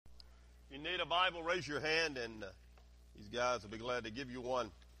need a Bible, raise your hand, and these guys will be glad to give you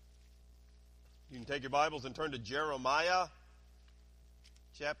one. You can take your Bibles and turn to Jeremiah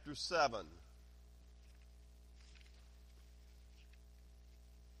chapter 7.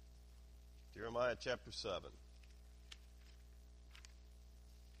 Jeremiah chapter 7.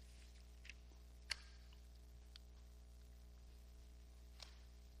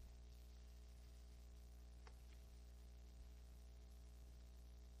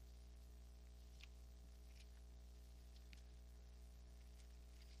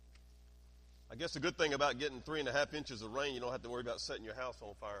 I guess the good thing about getting 3.5 inches of rain, you don't have to worry about setting your house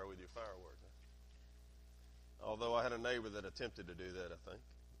on fire with your fireworks. Although I had a neighbor that attempted to do that, I think.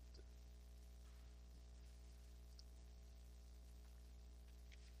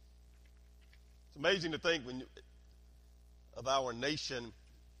 It's amazing to think of our nation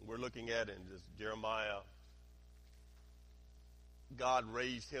we're looking at in Jeremiah. God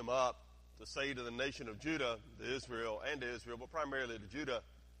raised him up to say to the nation of Judah, to Israel, but primarily to Judah,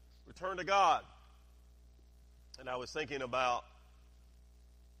 return to God. And I was thinking about,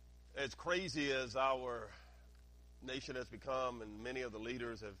 as crazy as our nation has become, and many of the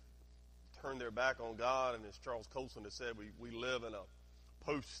leaders have turned their back on God, and as Charles Colson has said, we live in a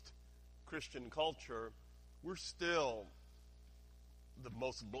post-Christian culture, we're still the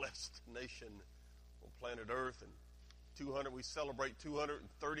most blessed nation on planet Earth. And we celebrate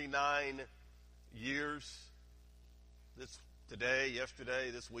 239 years today,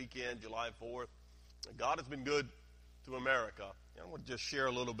 yesterday, this weekend, July 4th. God has been good to America. I want to just share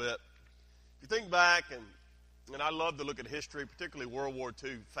a little bit. If you think back, and I love to look at history, particularly World War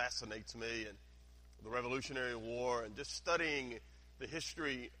II fascinates me, and the Revolutionary War, and just studying the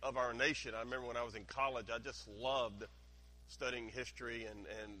history of our nation. I remember when I was in college, I just loved studying history, and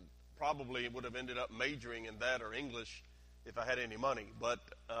probably would have ended up majoring in that or English if I had any money. But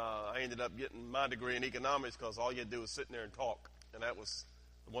I ended up getting my degree in economics because all you had to do was sit in there and talk. And that was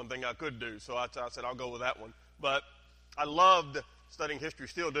the one thing I could do. So I said, I'll go with that one. But I loved studying history,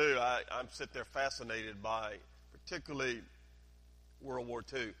 still do. I'm sit there fascinated by particularly World War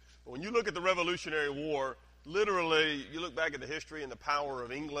II. But when you look at the Revolutionary War, literally, you look back at the history and the power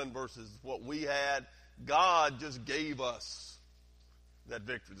of England versus what we had, God just gave us that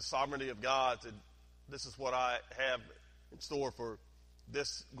victory. The sovereignty of God said, this is what I have in store for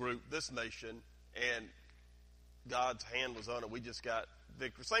this group, this nation, and God's hand was on it. We just got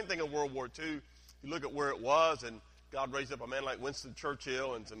victory. Same thing in World War II. You look at where it was, and God raised up a man like Winston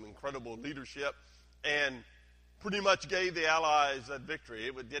Churchill and some incredible leadership, and pretty much gave the Allies that victory.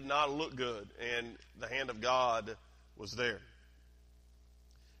 It did not look good, and the hand of God was there.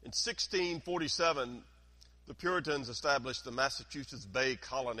 In 1647, the Puritans established the Massachusetts Bay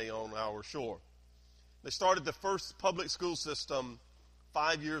Colony on our shore. They started the first public school system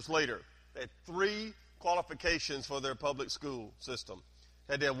 5 years later. They had 3 qualifications for their public school system.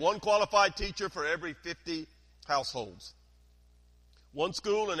 They had to have 1 qualified teacher for every 50 households. 1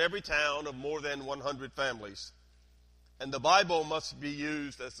 school in every town of more than 100 families. And the Bible must be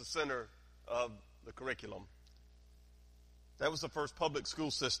used as the center of the curriculum. That was the first public school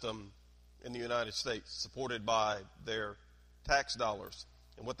system in the United States, supported by their tax dollars.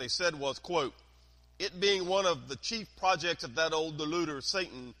 And what they said was, quote, it being one of the chief projects of that old deluder,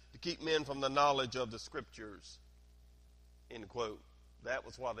 Satan, to keep men from the knowledge of the Scriptures, end quote. That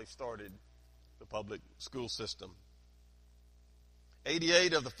was why they started the public school system.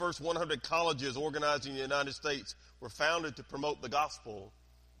 88 of the first 100 colleges organized in the United States were founded to promote the gospel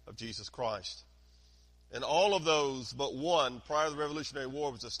of Jesus Christ. And all of those but one, prior to the Revolutionary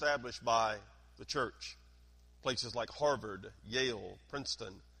War, was established by the church. Places like Harvard, Yale,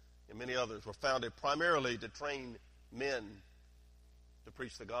 Princeton, and many others were founded primarily to train men to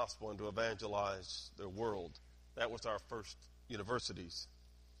preach the gospel and to evangelize their world. That was our first universities.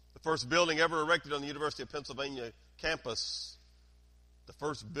 The first building ever erected on the University of Pennsylvania campus, the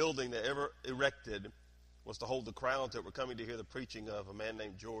first building they ever erected, was to hold the crowds that were coming to hear the preaching of a man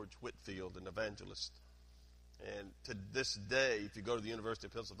named George Whitefield, an evangelist. And to this day, if you go to the University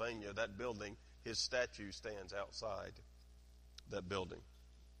of Pennsylvania, that building, his statue stands outside that building.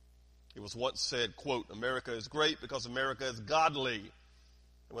 It was once said, quote, America is great because America is godly.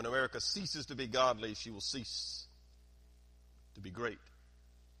 And when America ceases to be godly, she will cease to be great.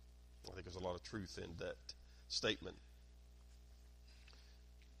 I think there's a lot of truth in that statement.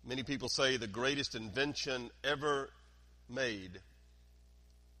 Many people say the greatest invention ever made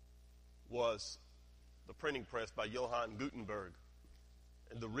was the printing press by Johann Gutenberg.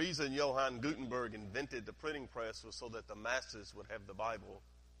 And the reason Johann Gutenberg invented the printing press was so that the masses would have the Bible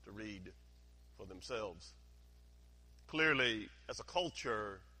to read for themselves. Clearly, as a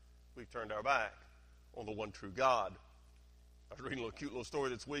culture, we've turned our back on the one true God. I was reading a cute little story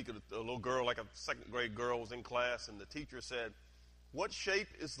this week. A little girl, like a second grade girl, was in class, and the teacher said, "What shape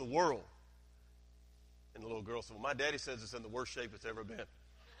is the world?" And the little girl said, "Well, my daddy says it's in the worst shape it's ever been."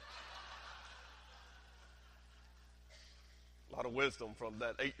 A lot of wisdom from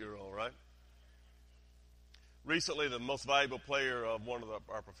that 8-year-old, right? Recently, the most valuable player of one of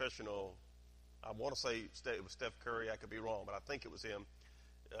our professional, I want to say it was Steph Curry. I could be wrong, but I think it was him.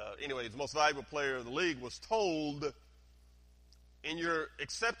 Anyway, the most valuable player of the league was told, in your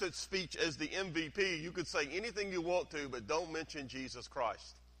acceptance speech as the MVP, you could say anything you want to, but don't mention Jesus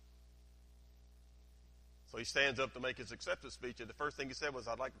Christ. So he stands up to make his acceptance speech, and the first thing he said was,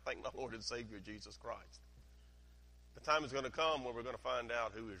 "I'd like to thank my Lord and Savior, Jesus Christ." The time is going to come when we're going to find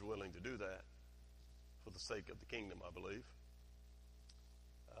out who is willing to do that for the sake of the kingdom, I believe.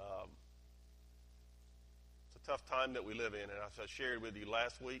 It's a tough time that we live in, and as I shared with you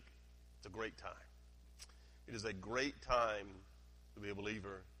last week, it's a great time. It is a great time to be a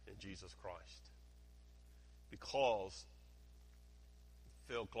believer in Jesus Christ, because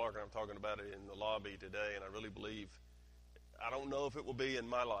Phil Clark and I'm talking about it in the lobby today, and I really believe, I don't know if it will be in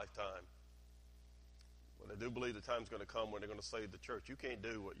my lifetime, but I do believe the time's going to come when they're going to say to the church, "You can't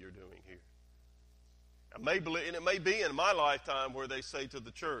do what you're doing here." And it may be in my lifetime where they say to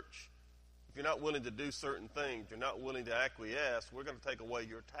the church, "If you're not willing to do certain things, you're not willing to acquiesce, we're going to take away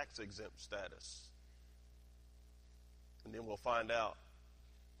your tax-exempt status." And then we'll find out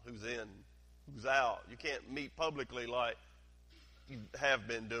who's in, who's out. You can't meet publicly like you have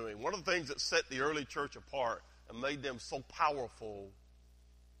been doing. One of the things that set the early church apart and made them so powerful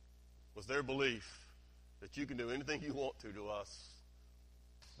was their belief that you can do anything you want to us,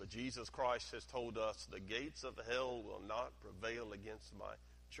 but Jesus Christ has told us the gates of hell will not prevail against my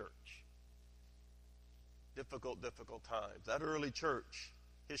church. Difficult times. That early church,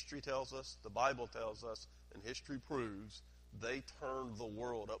 history tells us, the Bible tells us, and history proves, they turned the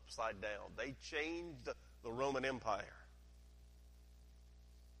world upside down. They changed the Roman Empire.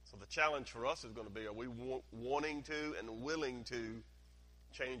 So the challenge for us is going to be, are we wanting to and willing to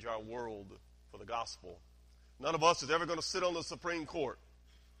change our world for the gospel? None of us is ever going to sit on the Supreme Court,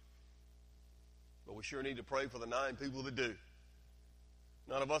 but we sure need to pray for the 9 people that do.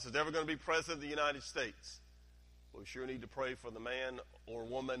 None of us is ever going to be president of the United States, but we sure need to pray for the man or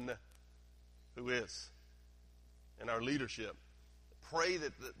woman who is in our leadership. Pray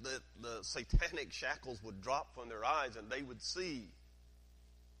that the satanic shackles would drop from their eyes and they would see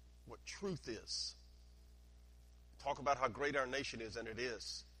what truth is. Talk about how great our nation is, and it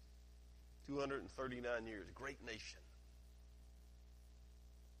is. 239 years, great nation.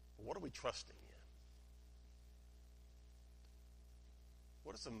 But what are we trusting in?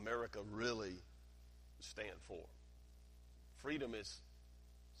 What does America really stand for? Freedom is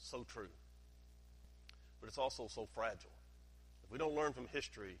so true, but it's also so fragile. If we don't learn from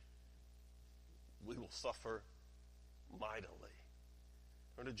history, we will suffer mightily.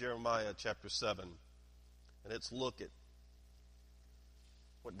 Turn to Jeremiah chapter 7, and let's look at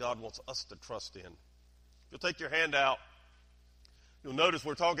what God wants us to trust in. If you'll take your hand out, you'll notice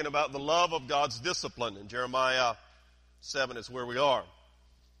we're talking about the love of God's discipline. In Jeremiah 7 is where we are.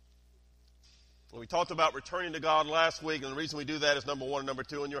 We talked about returning to God last week, and the reason we do that is number 1 and number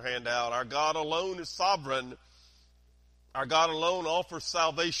 2 in your handout. Our God alone is sovereign. Our God alone offers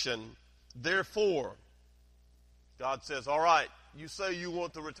salvation. Therefore, God says, all right, you say you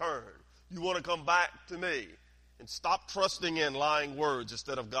want to return. You want to come back to me. And stop trusting in lying words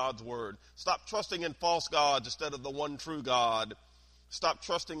instead of God's word. Stop trusting in false gods instead of the one true God. Stop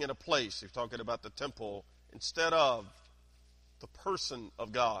trusting in a place, you're talking about the temple, instead of the person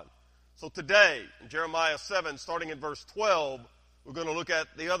of God. So today, in Jeremiah 7, starting in verse 12, we're going to look at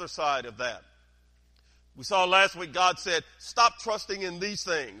the other side of that. We saw last week God said, stop trusting in these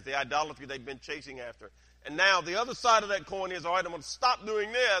things, the idolatry they've been chasing after. And now the other side of that coin is, all right, I'm going to stop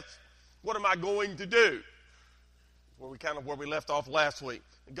doing this. What am I going to do? Where we left off last week.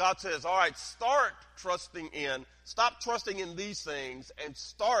 And God says, all right, start trusting in, stop trusting in these things, and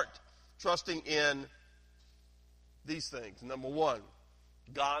start trusting in these things. Number 1,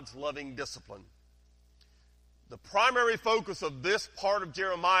 God's loving discipline. The primary focus of this part of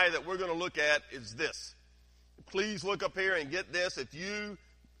Jeremiah that we're going to look at is this. Please look up here and get this.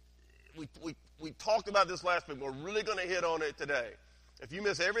 We talked about this last week. We're really going to hit on it today. If you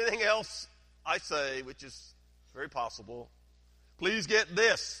miss everything else I say, which is very possible, please get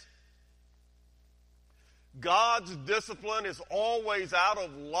this. God's discipline is always out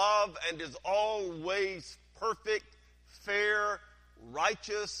of love and is always perfect, fair,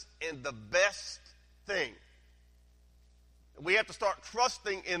 righteous, and the best thing. We have to start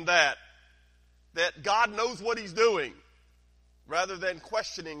trusting in that God knows what he's doing, rather than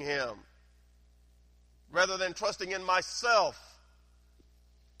questioning him, rather than trusting in myself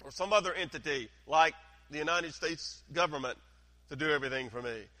or some other entity like the United States government to do everything for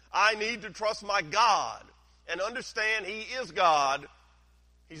me. I need to trust my God and understand he is God.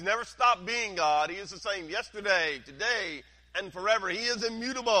 He's never stopped being God. He is the same yesterday, today, and forever. He is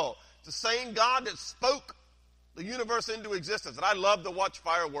immutable. The same God that spoke the universe into existence. And I love to watch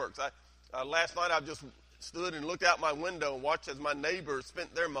fireworks. Last night I just stood and looked out my window and watched as my neighbors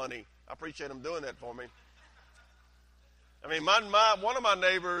spent their money. I appreciate them doing that for me. I mean, one of my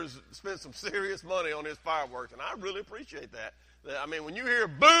neighbors spent some serious money on his fireworks, and I really appreciate that. I mean, when you hear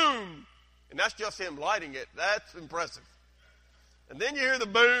boom, and that's just him lighting it, that's impressive. And then you hear the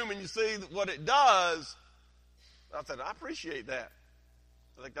boom and you see what it does. I said, I appreciate that.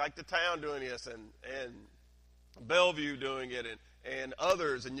 Like the town doing this and Bellevue doing it and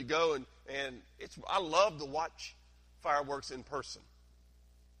others, and you go and I love to watch fireworks in person.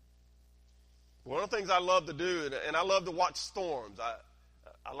 One of the things I love to do, and I love to watch storms.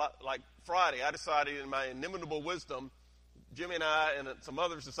 Like Friday, I decided in my inimitable wisdom, Jimmy and I and some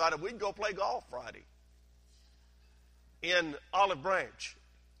others decided we'd go play golf Friday in Olive Branch.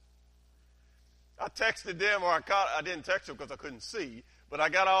 I texted them, or I didn't text them because I couldn't see, but I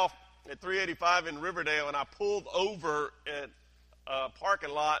got off at 385 in Riverdale, and I pulled over at a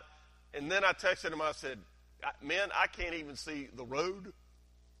parking lot, and then I texted them. I said, "Men, I can't even see the road,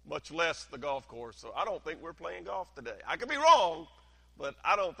 much less the golf course, so I don't think we're playing golf today. I could be wrong, but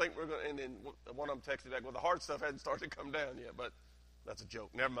I don't think we're going to." And then one of them texted back, "Well, the hard stuff hadn't started to come down yet," but that's a joke.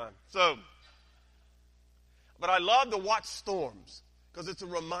 Never mind. But I love to watch storms because it's a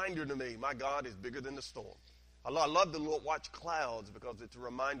reminder to me, my God is bigger than the storm. I love to watch clouds because it's a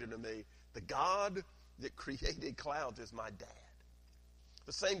reminder to me, the God that created clouds is my dad.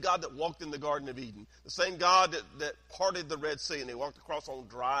 The same God that walked in the Garden of Eden. The same God that parted the Red Sea and they walked across on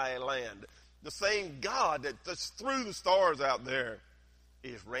dry land. The same God that just threw the stars out there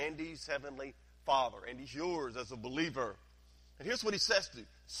is Randy's heavenly Father. And he's yours as a believer. And here's what he says to you.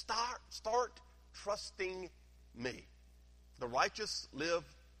 Start trusting me. The righteous live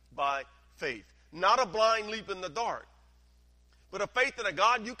by faith. Not a blind leap in the dark, but a faith in a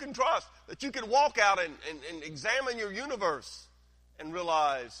God you can trust. That you can walk out and examine your universe and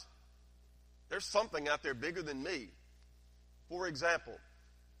realize there's something out there bigger than me. For example,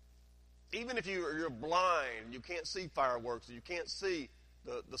 even if you're blind, you can't see fireworks, you can't see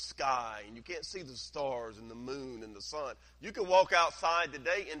the sky, and you can't see the stars and the moon and the sun. You can walk outside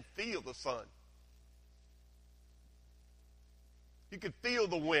today and feel the sun. You can feel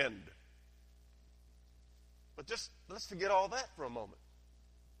the wind. But just let's forget all that for a moment.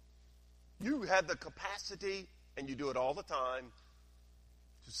 You have the capacity, and you do it all the time,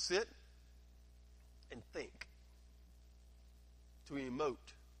 to sit and think, to emote,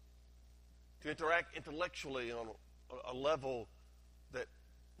 to interact intellectually on a level that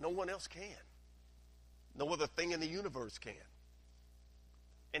no one else can. No other thing in the universe can.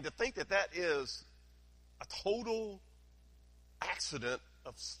 And to think that is a total accident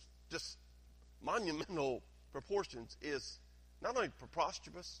of just monumental proportions is not only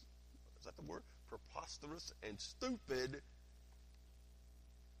preposterous, is that the word? Preposterous and stupid,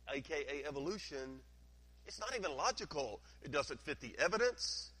 a.k.a. evolution. It's not even logical. It doesn't fit the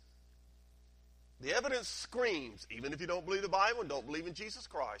evidence. The evidence screams, even if you don't believe the Bible and don't believe in Jesus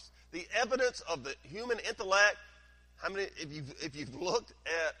Christ, the evidence of the human intellect. How many, if you've looked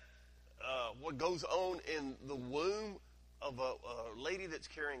at what goes on in the womb of a lady that's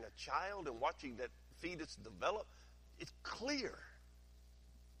carrying a child and watching that fetus develop, it's clear.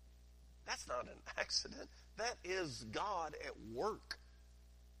 That's not an accident. That is God at work.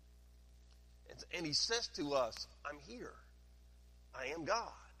 And he says to us, I'm here. I am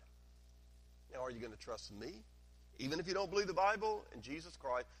God. Now, are you going to trust me? Even if you don't believe the Bible and Jesus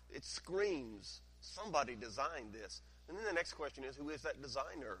Christ, it screams, somebody designed this. And then the next question is, who is that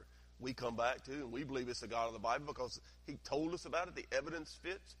designer? We come back to, and we believe it's the God of the Bible because he told us about it. The evidence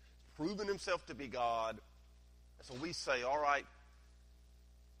fits, proven himself to be God. And so we say, all right,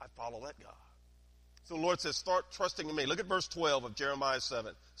 I follow that God. So the Lord says, start trusting in me. Look at verse 12 of Jeremiah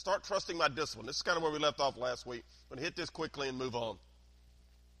 7. Start trusting my discipline. This is kind of where we left off last week. I'm going to hit this quickly and move on.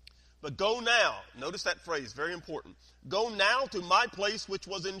 But go now. Notice that phrase, very important. Go now to my place which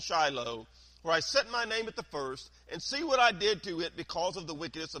was in Shiloh, where I set my name at the first, and see what I did to it because of the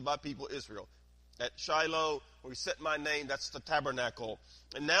wickedness of my people Israel. At Shiloh, where we set my name, that's the tabernacle.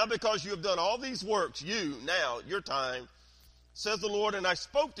 And now because you have done all these works, your time, says the Lord, and I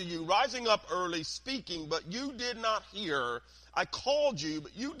spoke to you, rising up early, speaking, but you did not hear. I called you,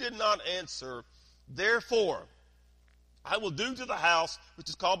 but you did not answer. Therefore, I will do to the house which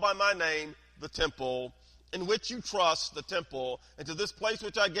is called by my name, the temple, in which you trust, the temple, and to this place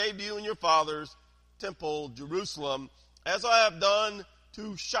which I gave to you and your fathers, temple, Jerusalem, as I have done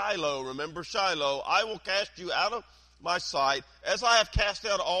to Shiloh. Remember Shiloh. I will cast you out of my sight, as I have cast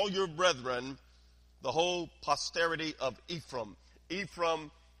out all your brethren, the whole posterity of Ephraim.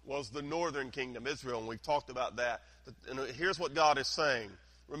 Ephraim was the northern kingdom, Israel, and we've talked about that. And here's what God is saying.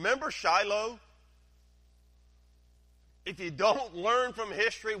 Remember Shiloh? If you don't learn from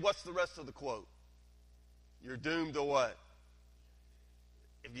history, what's the rest of the quote? You're doomed to what?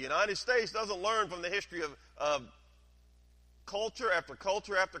 If the United States doesn't learn from the history of culture after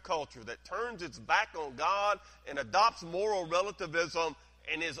culture after culture that turns its back on God and adopts moral relativism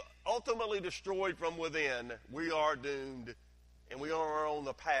and is ultimately destroyed from within, we are doomed, and we are on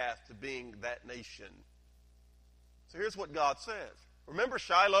the path to being that nation. So here's what God says. Remember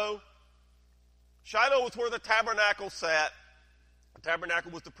Shiloh? Shiloh was where the tabernacle sat. The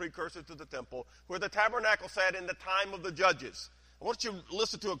tabernacle was the precursor to the temple, where the tabernacle sat in the time of the judges. I want you to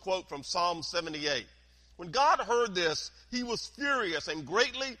listen to a quote from Psalm 78. When God heard this, he was furious and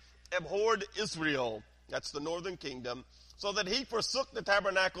greatly abhorred Israel, that's the northern kingdom, so that he forsook the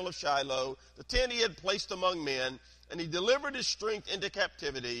tabernacle of Shiloh, the tent he had placed among men, and he delivered his strength into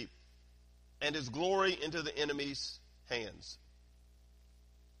captivity and his glory into the enemy's hands.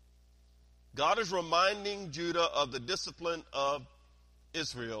 God is reminding Judah of the discipline of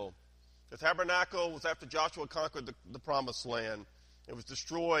Israel. The tabernacle was after Joshua conquered the promised land. It was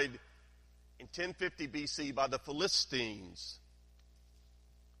destroyed in 1050 BC by the Philistines.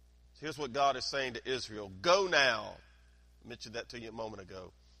 Here's what God is saying to Israel. Go now. I mentioned that to you a moment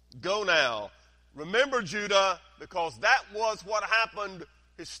ago. Go now. Remember Judah, because that was what happened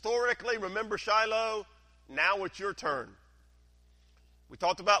historically. Remember Shiloh? Now it's your turn. We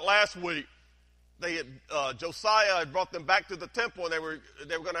talked about last week. Josiah had brought them back to the temple, and they were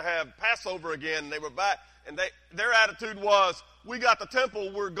going to have Passover again. And they were back, and their attitude was, "We got the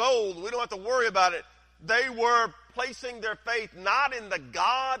temple. We're gold. We don't have to worry about it." They were placing their faith not in the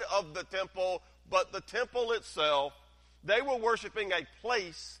God of the temple, but the temple itself. They were worshiping a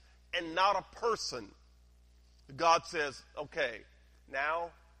place and not a person. God says, "Okay, now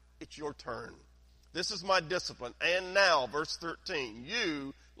it's your turn. This is my discipline." And now, verse 13,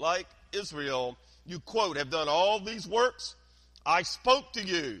 you, like Israel, you quote, have done all these works. I spoke to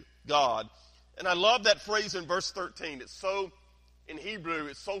you, God. And I love that phrase in verse 13. It's so, in Hebrew,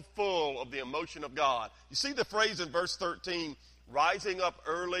 it's so full of the emotion of God. You see the phrase in verse 13, rising up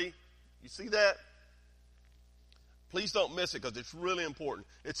early? You see that? Please don't miss it because it's really important.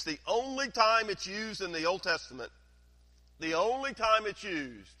 It's the only time it's used in the Old Testament. The only time it's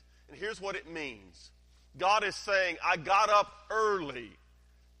used. And here's what it means. God is saying, I got up early.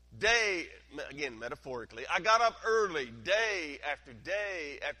 Day, again, metaphorically, I got up early, day after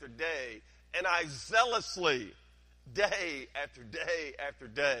day after day, and I zealously, day after day after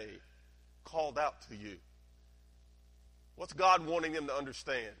day, called out to you. What's God wanting them to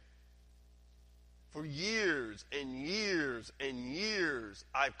understand? For years and years and years,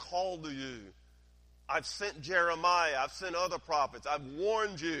 I've called to you. I've sent Jeremiah. I've sent other prophets. I've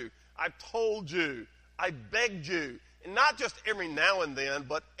warned you. I've told you. I begged you. And not just every now and then,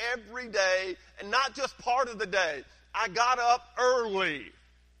 but every day, and not just part of the day. I got up early.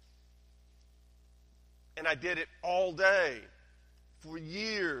 And I did it all day. For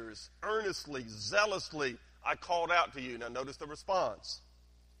years, earnestly, zealously, I called out to you. Now notice the response.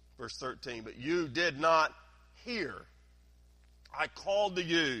 Verse 13, but you did not hear. I called to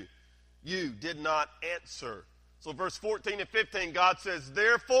you. You did not answer. So verse 14 and 15, God says,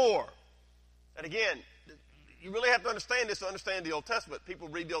 therefore, and again, you really have to understand this to understand the Old Testament. People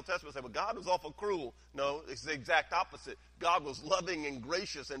read the Old Testament and say, well, God was awful cruel. No, it's the exact opposite. God was loving and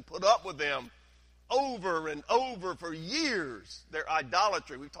gracious and put up with them over and over for years. Their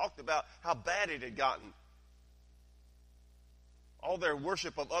idolatry. We talked about how bad it had gotten. All their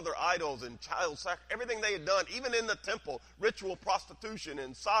worship of other idols and child sacrifice, everything they had done, even in the temple, ritual prostitution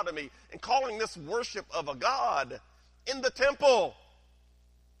and sodomy, and calling this worship of a God in the temple.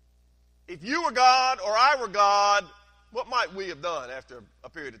 If you were God or I were God, what might we have done after a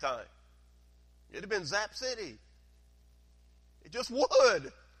period of time? It'd have been Zap City. It just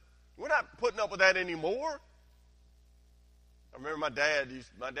would. We're not putting up with that anymore. I remember my dad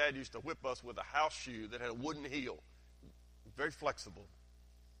used to whip us with a house shoe that had a wooden heel. Very flexible.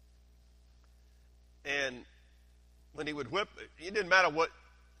 And when he would whip, it didn't matter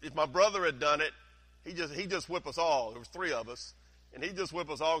if my brother had done it, he just whipped us all. There was 3 of us. And he'd just whip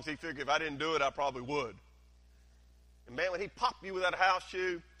us all because he figured if I didn't do it, I probably would. And man, when he popped you with that house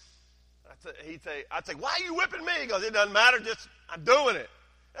shoe, I'd say, why are you whipping me? He goes, it doesn't matter, just I'm doing it.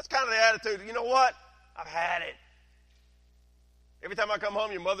 That's kind of the attitude. You know what? I've had it. Every time I come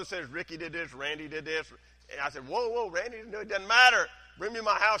home, your mother says, Ricky did this, Randy did this. And I said, whoa, Randy didn't do it. It doesn't matter. Bring me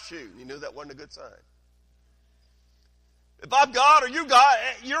my house shoe. You knew that wasn't a good sign. If I'm God or you're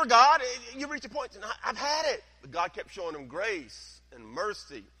God, you reach a point, and I've had it. But God kept showing him grace and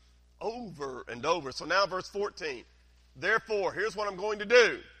mercy over and over. So now verse 14. Therefore, here's what I'm going to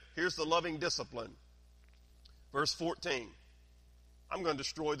do. Here's the loving discipline. Verse 14. I'm going to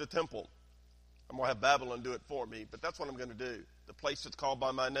destroy the temple. I'm going to have Babylon do it for me, but that's what I'm going to do. The place that's called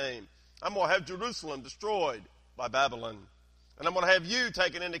by my name. I'm going to have Jerusalem destroyed by Babylon. And I'm going to have you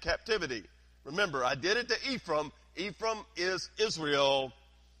taken into captivity. Remember, I did it to Ephraim. Ephraim is Israel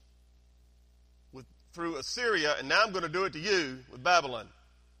through Assyria, and now I'm going to do it to you with Babylon.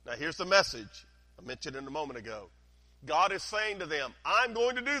 Now here's the message I mentioned it a moment ago. God is saying to them, I'm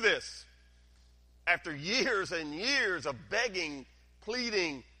going to do this. After years and years of begging,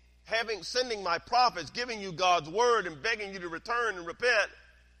 pleading, sending my prophets, giving you God's word and begging you to return and repent,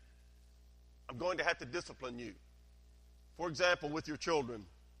 I'm going to have to discipline you. For example, with your children.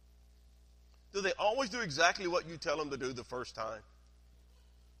 Do they always do exactly what you tell them to do the first time?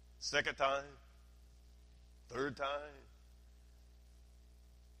 Second time? Third time?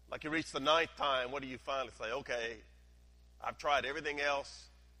 Like you reach the 9th time, what do you finally say? Okay, I've tried everything else.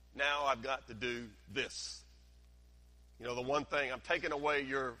 Now I've got to do this. You know, the one thing, I'm taking away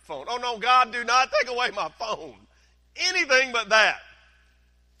your phone. Oh, no, God, do not take away my phone. Anything but that.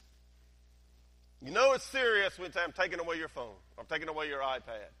 You know it's serious when I'm taking away your phone. I'm taking away your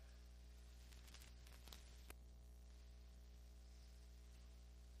iPad.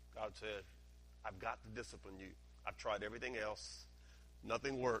 God said, I've got to discipline you. I've tried everything else.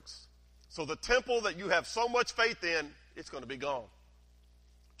 Nothing works. So the temple that you have so much faith in, it's going to be gone.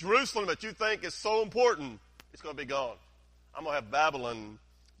 Jerusalem that you think is so important, it's going to be gone. I'm going to have Babylon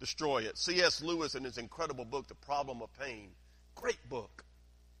destroy it. C.S. Lewis, in his incredible book, The Problem of Pain, great book,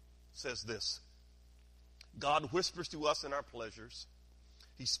 says this. God whispers to us in our pleasures.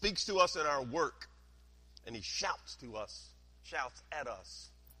 He speaks to us in our work. And he shouts at us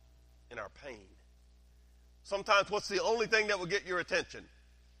in our pain. Sometimes what's the only thing that will get your attention?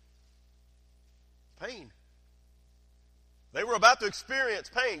 Pain. They were about to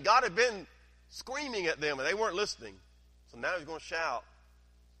experience pain. God had been screaming at them and they weren't listening. So now he's going to shout.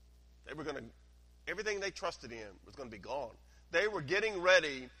 Everything they trusted in was going to be gone. They were getting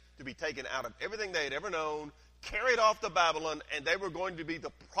ready to be taken out of everything they had ever known, carried off to Babylon, and they were going to be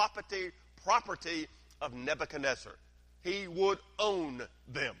the property of Nebuchadnezzar. He would own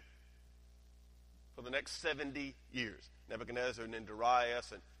them for the next 70 years. Nebuchadnezzar and then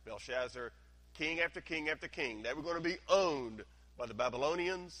Darius and Belshazzar, king after king after king. They were going to be owned by the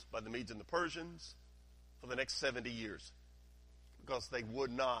Babylonians, by the Medes and the Persians for the next 70 years because they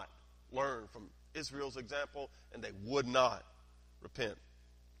would not learn from Israel's example and they would not repent.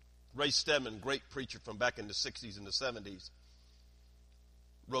 Ray Stedman, great preacher from back in the 60s and the 70s,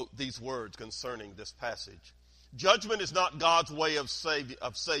 wrote these words concerning this passage. Judgment is not God's way of saying,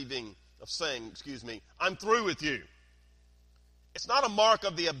 I'm through with you. It's not a mark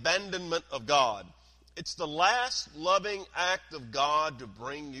of the abandonment of God. It's the last loving act of God to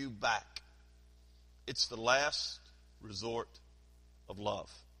bring you back. It's the last resort of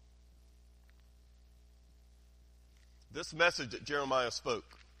love. This message that Jeremiah spoke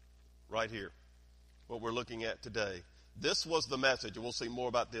right here, what we're looking at today, this was the message, and we'll see more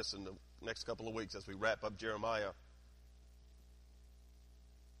about this in the next couple of weeks as we wrap up Jeremiah.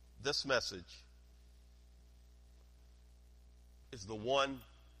 This message is the one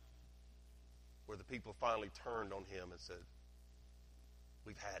where the people finally turned on him and said,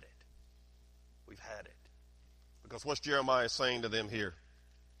 we've had it. We've had it. Because what's Jeremiah saying to them here?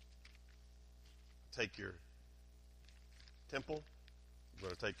 Take your temple. You're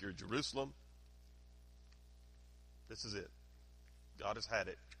going to take your Jerusalem. This is it. God has had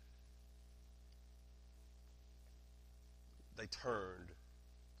it. They turned.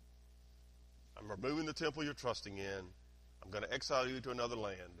 I'm removing the temple you're trusting in. I'm going to exile you to another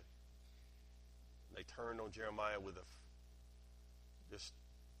land. They turned on Jeremiah with just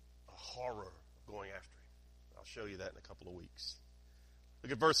a horror of going after him. I'll show you that in a couple of weeks.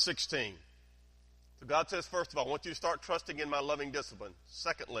 Look at verse 16. So God says, first of all, I want you to start trusting in my loving discipline.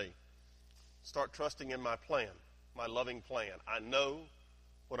 Secondly, start trusting in my plan, my loving plan. I know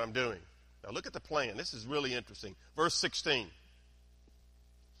what I'm doing. Now look at the plan. This is really interesting. Verse 16.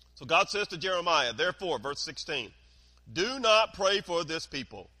 So God says to Jeremiah, therefore, verse 16, do not pray for this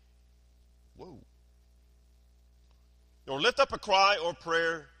people. Whoa. Nor lift up a cry or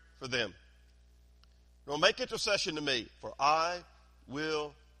prayer for them. Nor make intercession to me, for I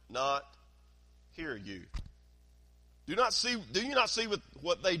will not hear you. Do you not see with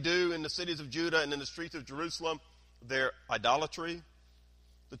what they do in the cities of Judah and in the streets of Jerusalem, their idolatry?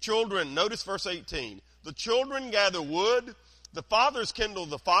 The children, notice verse 18, the children gather wood, the fathers kindle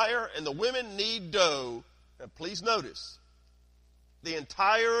the fire, and the women knead dough. And please notice, the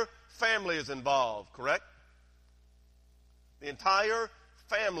entire family is involved, correct? The entire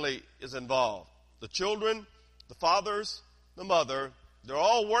family is involved. The children, the fathers, the mother, they're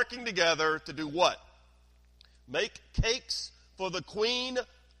all working together to do what? Make cakes for the Queen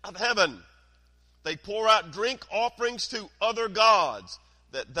of Heaven. They pour out drink offerings to other gods,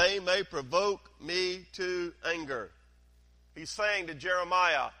 that they may provoke me to anger. He's saying to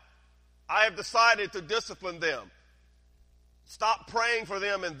Jeremiah, I have decided to discipline them. Stop praying for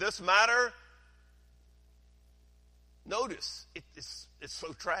them in this matter. Notice, it's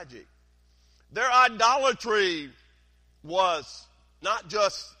so tragic. Their idolatry was not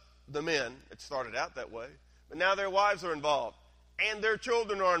just the men. It started out that way. But now their wives are involved. And their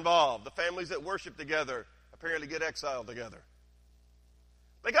children are involved. The families that worship together apparently get exiled together.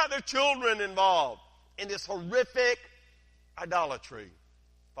 They got their children involved in this horrific idolatry.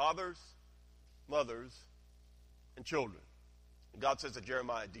 Fathers, mothers, and children. And God says to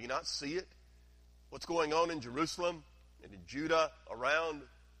Jeremiah, do you not see it? What's going on in Jerusalem and in Judah around?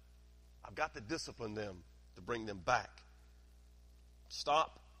 I've got to discipline them to bring them back.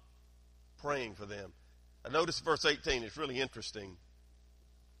 Stop praying for them. And notice verse 18, it's really interesting.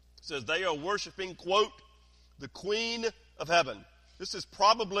 It says, they are worshiping, quote, the Queen of Heaven. This is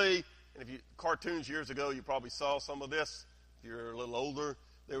probably, and if you cartoons years ago, you probably saw some of this. If you're a little older,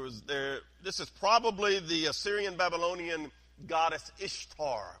 this is probably the Assyrian Babylonian goddess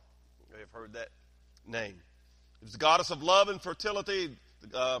Ishtar. You may have heard that name. It was the goddess of love and fertility,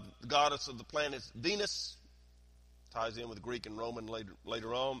 the goddess of the planet Venus. Ties in with Greek and Roman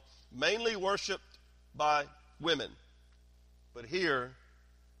later on. Mainly worshipped by women. But here,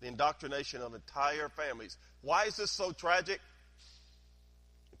 the indoctrination of entire families. Why is this so tragic?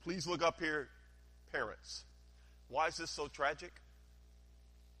 Please look up here, parents. Why is this so tragic?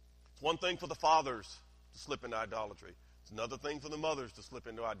 It's one thing for the fathers to slip into idolatry. It's another thing for the mothers to slip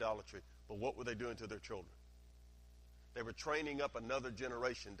into idolatry. But what were they doing to their children? They were training up another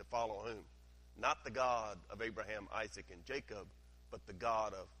generation to follow whom? Not the God of Abraham, Isaac, and Jacob, but the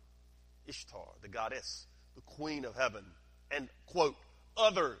God of Ishtar, the goddess, the Queen of Heaven, and, quote,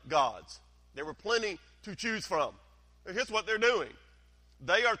 other gods. There were plenty to choose from. And here's what they're doing.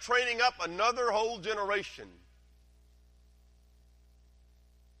 They are training up another whole generation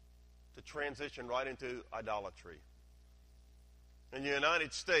to transition right into idolatry. In the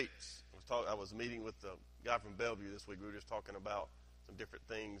United States, I was meeting with the guy from Bellevue this week. We were just talking about some different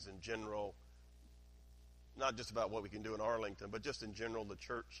things in general, not just about what we can do in Arlington, but just in general, the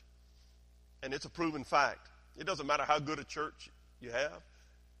church. And it's a proven fact. It doesn't matter how good a church you have.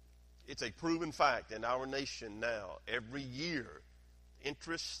 It's a proven fact in our nation now. Every year,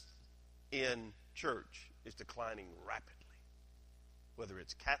 interest in church is declining rapidly. Whether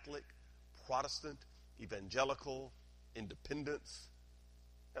it's Catholic, Protestant, evangelical, independents.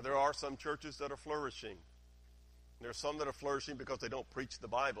 Now, there are some churches that are flourishing. There are some that are flourishing because they don't preach the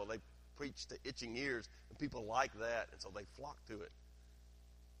Bible. They preach to itching ears, and people like that, and so they flock to it.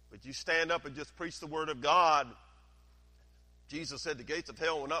 But you stand up and just preach the Word of God. Jesus said the gates of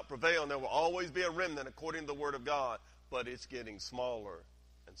hell will not prevail, and there will always be a remnant according to the Word of God. But it's getting smaller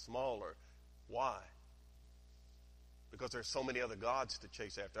and smaller. Why? Because there's so many other gods to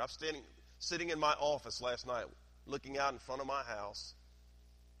chase after. I was sitting in my office last night, looking out in front of my house.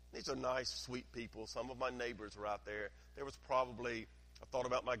 These are nice, sweet people. Some of my neighbors were out there. There was probably, I thought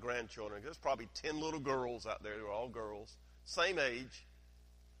about my grandchildren. There's probably 10 little girls out there. They were all girls, same age,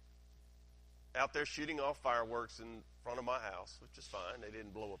 out there shooting off fireworks in front of my house, which is fine. They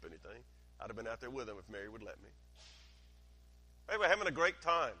didn't blow up anything. I'd have been out there with them if Mary would let me. They were having a great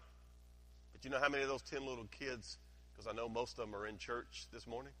time. But you know how many of those 10 little kids, because I know most of them are in church this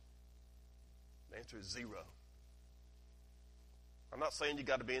morning? The answer is 0. I'm not saying you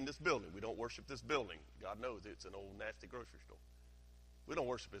got to be in this building. We don't worship this building. God knows it's an old nasty grocery store. We don't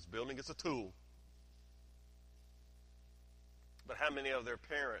worship this building. It's a tool. But how many of their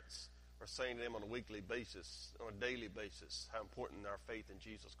parents are saying to them on a weekly basis, on a daily basis, how important our faith in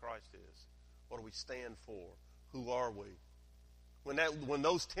Jesus Christ is? What do we stand for? Who are we? When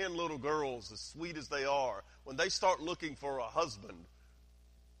those 10 little girls, as sweet as they are, when they start looking for a husband,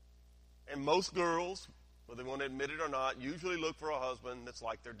 And most girls, whether they want to admit it or not, usually look for a husband that's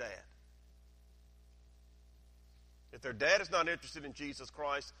like their dad. If their dad is not interested in Jesus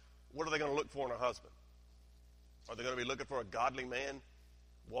Christ, what are they going to look for in a husband? Are they going to be looking for a godly man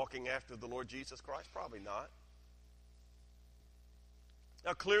walking after the Lord Jesus Christ? Probably not.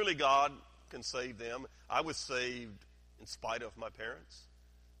 Now, clearly God can save them. I was saved in spite of my parents.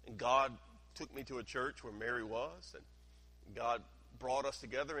 And God took me to a church where Mary was. And God brought us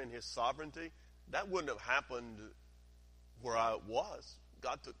together in his sovereignty. That wouldn't have happened where I was.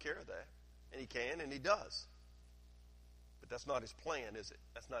 God took care of that. And he can, and he does. But that's not his plan, is it?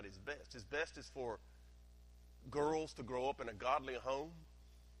 That's not his best. His best is for girls to grow up in a godly home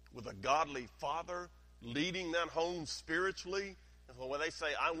with a godly father leading that home spiritually. And so when they say,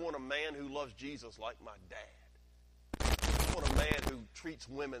 I want a man who loves Jesus like my dad. I want a man who treats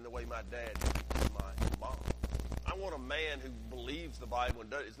women the way my dad treats my mom. I want a man who believes the Bible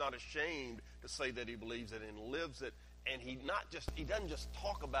and is not ashamed to say that he believes it and lives it. And he doesn't just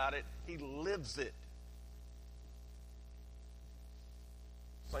talk about it, he lives it.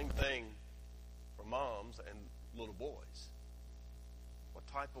 Same thing for moms and little boys. What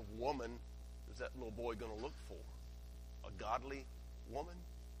type of woman is that little boy going to look for? A godly woman?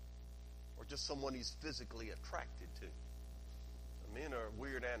 Or just someone he's physically attracted to? Men are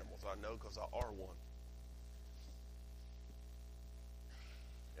weird animals, I know, because I are one.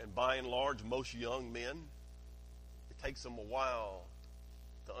 And by and large, most young men, it takes them a while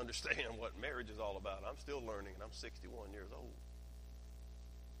to understand what marriage is all about. I'm still learning, and I'm 61 years old.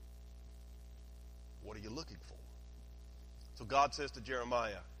 What are you looking for? So God says to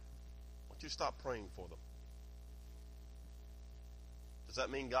Jeremiah, why don't you stop praying for them? Does that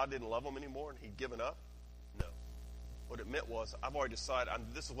mean God didn't love them anymore and he'd given up? No. What it meant was, I've already decided,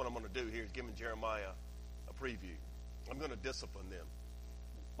 this is what I'm going to do here, is giving Jeremiah a preview. I'm going to discipline them.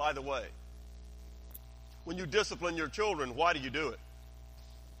 By the way, when you discipline your children, why do you do it?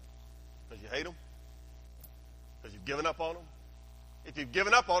 Because you hate them? Because you've given up on them? If you've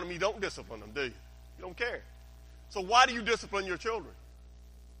given up on them, you don't discipline them, do you? You don't care. So why do you discipline your children?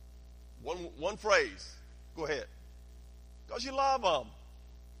 One phrase. Go ahead. Because you love them.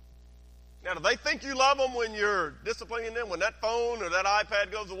 Now, do they think you love them when you're disciplining them, when that phone or that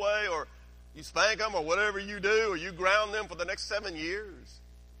iPad goes away, or you spank them, or whatever you do, or you ground them for the next 7 years?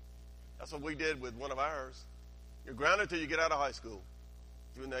 That's what we did with one of ours. You're grounded until you get out of high school.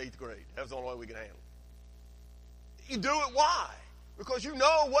 You're in the 8th grade. That's the only way we can handle it. You do it why? Because you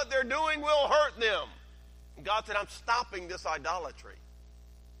know what they're doing will hurt them. And God said, I'm stopping this idolatry.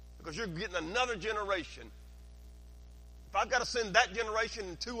 Because you're getting another generation. If I've got to send that generation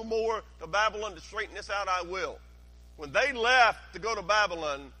and 2 or more to Babylon to straighten this out, I will. When they left to go to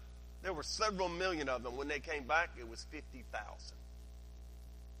Babylon, there were several million of them. When they came back, it was 50,000.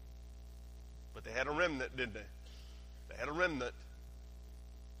 But they had a remnant, didn't they? They had a remnant.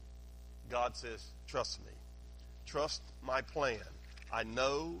 God says, trust me. Trust my plan. I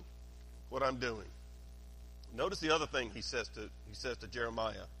know what I'm doing. Notice the other thing he says to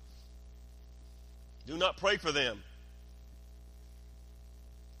Jeremiah. Do not pray for them.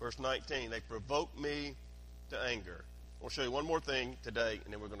 Verse 19, they provoke me to anger. I'll show you one more thing today,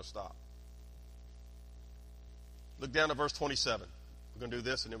 and then we're going to stop. Look down to verse 27. We're going to do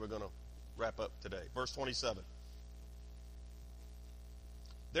this, and then we're going to wrap up today. Verse 27.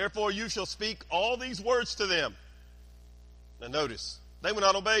 Therefore you shall speak all these words to them. Now notice, they will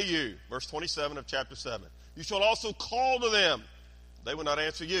not obey you. Verse 27 of chapter 7. You shall also call to them. They will not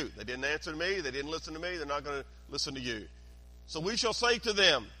answer you. They didn't answer me. They didn't listen to me. They're not going to listen to you. So we shall say to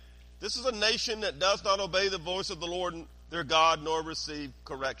them, this is a nation that does not obey the voice of the Lord their God, nor receive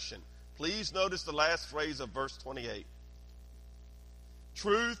correction. Please notice the last phrase of verse 28.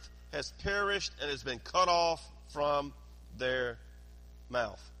 Truth has perished and has been cut off from their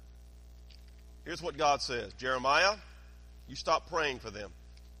mouth. Here's what God says. Jeremiah, you stop praying for them,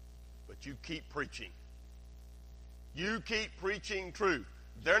 but you keep preaching. You keep preaching truth.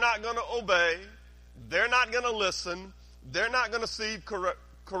 They're not going to obey. They're not going to listen. They're not going to see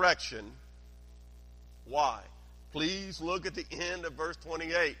correction. Why? Please look at the end of verse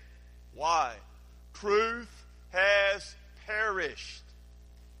 28. Why? Truth has perished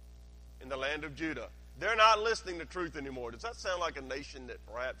in the land of Judah. They're not listening to truth anymore. Does that sound like a nation that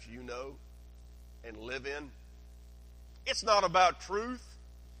perhaps you know and live in? It's not about truth.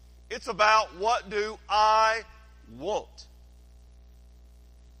 It's about what do I want.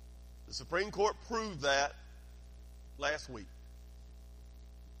 The Supreme Court proved that last week.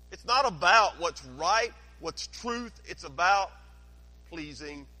 It's not about what's right, what's truth. It's about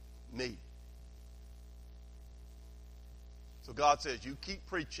pleasing me. So God says, you keep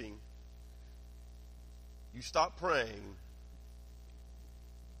preaching You stop praying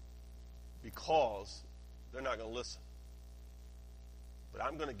because they're not going to listen. But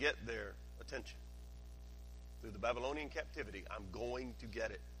I'm going to get their attention. Through the Babylonian captivity, I'm going to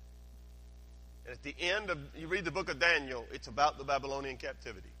get it. And at the end of, you read the book of Daniel, it's about the Babylonian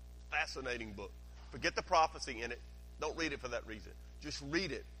captivity. Fascinating book. Forget the prophecy in it. Don't read it for that reason. Just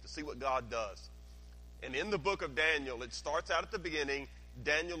read it to see what God does. And in the book of Daniel, it starts out at the beginning.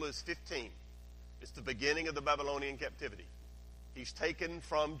 Daniel is 15. It's the beginning of the Babylonian captivity. He's taken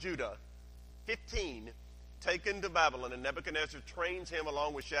from Judah, 15, taken to Babylon, and Nebuchadnezzar trains him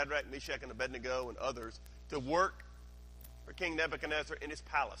along with Shadrach, Meshach, and Abednego and others to work for King Nebuchadnezzar in his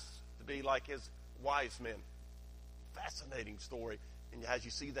palace, to be like his wise men. Fascinating story. And as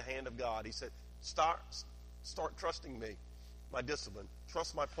you see the hand of God, he said, start trusting me, my discipline.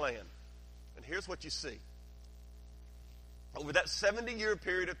 Trust my plan. And here's what you see. Over that 70-year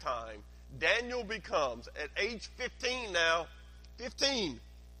period of time, Daniel becomes, at age 15 now, 15,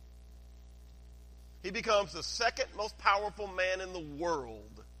 he becomes the second most powerful man in the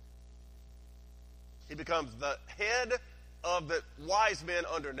world. He becomes the head of the wise men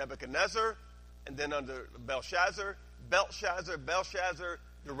under Nebuchadnezzar, and then under Belshazzar,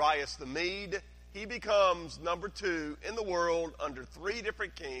 Darius the Mede. He becomes number 2 in the world under 3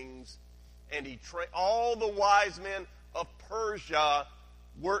 different kings, and all the wise men of Persia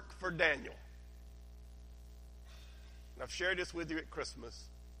work for Daniel. And I've shared this with you at Christmas.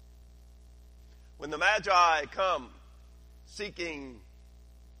 When the Magi come seeking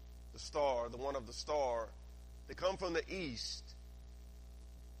the star, the one of the star, they come from the east.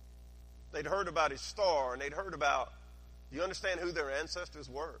 They'd heard about his star, and they'd heard about, do you understand who their ancestors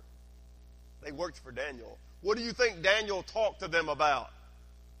were? They worked for Daniel. What do you think Daniel talked to them about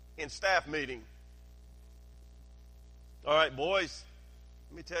in staff meeting? All right, boys,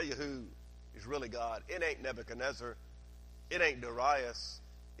 let me tell you who is really God. It ain't Nebuchadnezzar. It ain't Darius.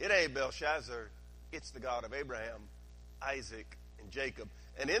 It ain't Belshazzar. It's the God of Abraham, Isaac, and Jacob.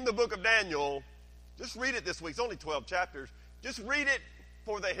 And in the book of Daniel, just read it this week. It's only 12 chapters. Just read it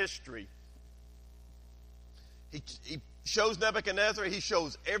for the history. He shows Nebuchadnezzar. He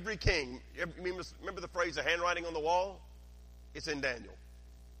shows every king. Remember the phrase, the handwriting on the wall? It's in Daniel.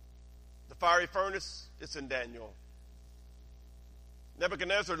 The fiery furnace, it's in Daniel.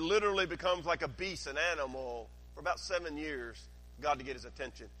 Nebuchadnezzar literally becomes like a beast, an animal, for about 7 years, God to get his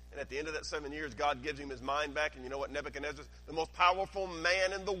attention. And at the end of that 7 years, God gives him his mind back. And you know what Nebuchadnezzar, the most powerful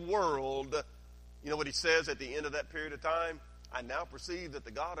man in the world, you know what he says at the end of that period of time? I now perceive that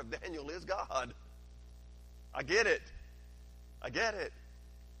the God of Daniel is God. I get it. I get it.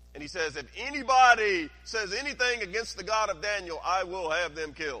 And he says, if anybody says anything against the God of Daniel, I will have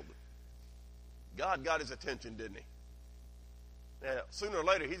them killed. God got his attention, didn't he? Now, sooner or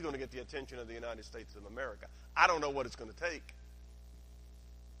later, he's going to get the attention of the United States of America. I don't know what it's going to take.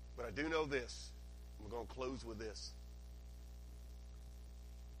 But I do know this. We're going to close with this.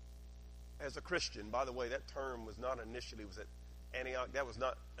 As a Christian, by the way, that term was not initially, was at Antioch, that was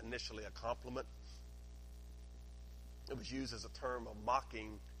not initially a compliment. It was used as a term of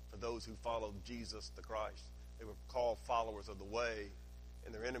mocking for those who followed Jesus the Christ. They were called followers of the way,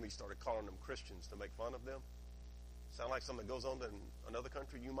 and their enemies started calling them Christians to make fun of them. Sound like something that goes on in another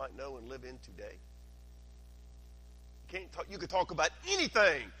country you might know and live in today? You could talk about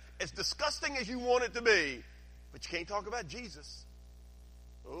anything, as disgusting as you want it to be, but you can't talk about Jesus.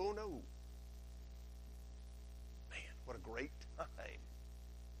 Oh, no. Man, what a great time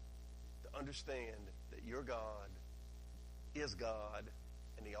to understand that your God is God,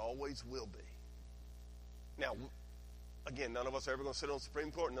 and he always will be. Now, again, none of us are ever going to sit on the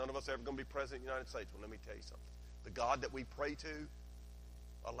Supreme Court. None of us are ever going to be president of the United States. Well, let me tell you something. The God that we pray to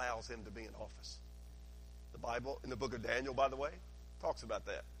allows him to be in office. The Bible, in the book of Daniel, by the way, talks about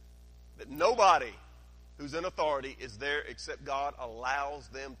that. That nobody who's in authority is there except God allows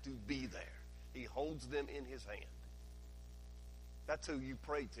them to be there. He holds them in his hand. That's who you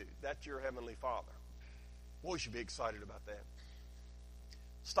pray to. That's your heavenly Father. Boy, you should be excited about that.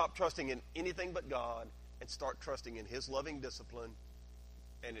 Stop trusting in anything but God and start trusting in his loving discipline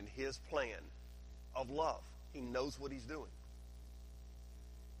and in his plan of love. He knows what he's doing.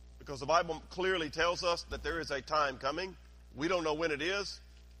 Because the Bible clearly tells us that there is a time coming. We don't know when it is.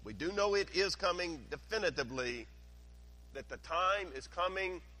 We do know it is coming definitively, that the time is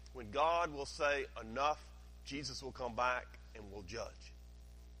coming when God will say, enough. Jesus will come back and will judge.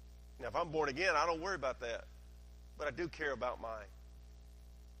 Now, if I'm born again, I don't worry about that. But I do care about my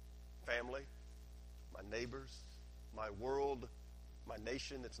family, my neighbors, my world, my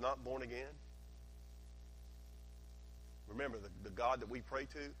nation that's not born again. Remember, the God that we pray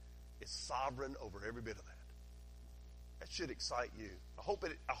to is sovereign over every bit of that. That should excite you. I hope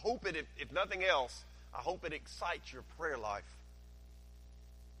it, if nothing else, I hope it excites your prayer life.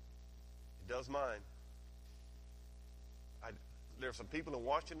 It does mine. There are some people in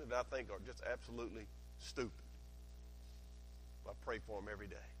Washington that I think are just absolutely stupid. I pray for them every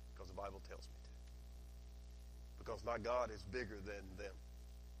day because the Bible tells me to. Because my God is bigger than them.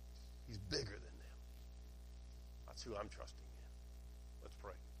 He's bigger than them. That's who I'm trusting in. Let's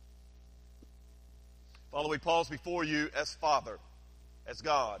pray. Father, we pause before you as Father, as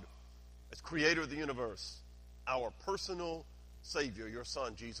God, as Creator of the universe, our personal Savior, your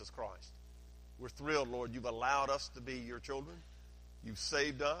Son, Jesus Christ. We're thrilled, Lord, you've allowed us to be your children. You've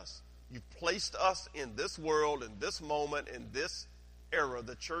saved us. You've placed us in this world, in this moment, in this era,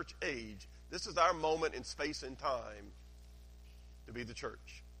 the church age. This is our moment in space and time to be the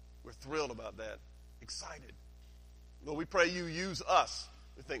church. We're thrilled about that, excited. Lord, we pray you use us.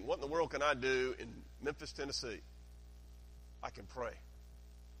 We think, what in the world can I do in Memphis, Tennessee? I can pray.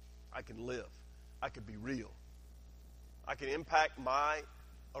 I can live. I can be real. I can impact my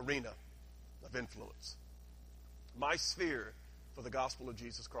arena of influence, my sphere for the gospel of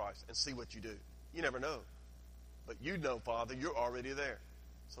Jesus Christ, and see what you do. You never know. But you know, Father, you're already there.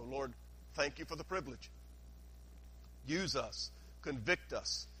 So, Lord, thank you for the privilege. Use us, convict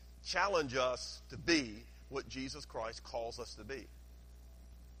us, challenge us to be what Jesus Christ calls us to be,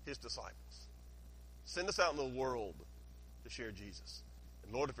 his disciples. Send us out in the world to share Jesus.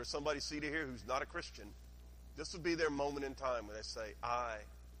 And Lord, if there's somebody seated here who's not a Christian, this would be their moment in time when they say, I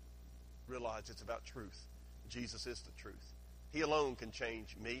realize it's about truth. Jesus is the truth. He alone can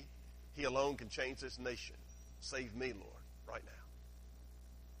change me. He alone can change this nation. Save me, Lord, right now.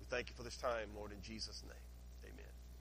 We thank you for this time, Lord, in Jesus' name.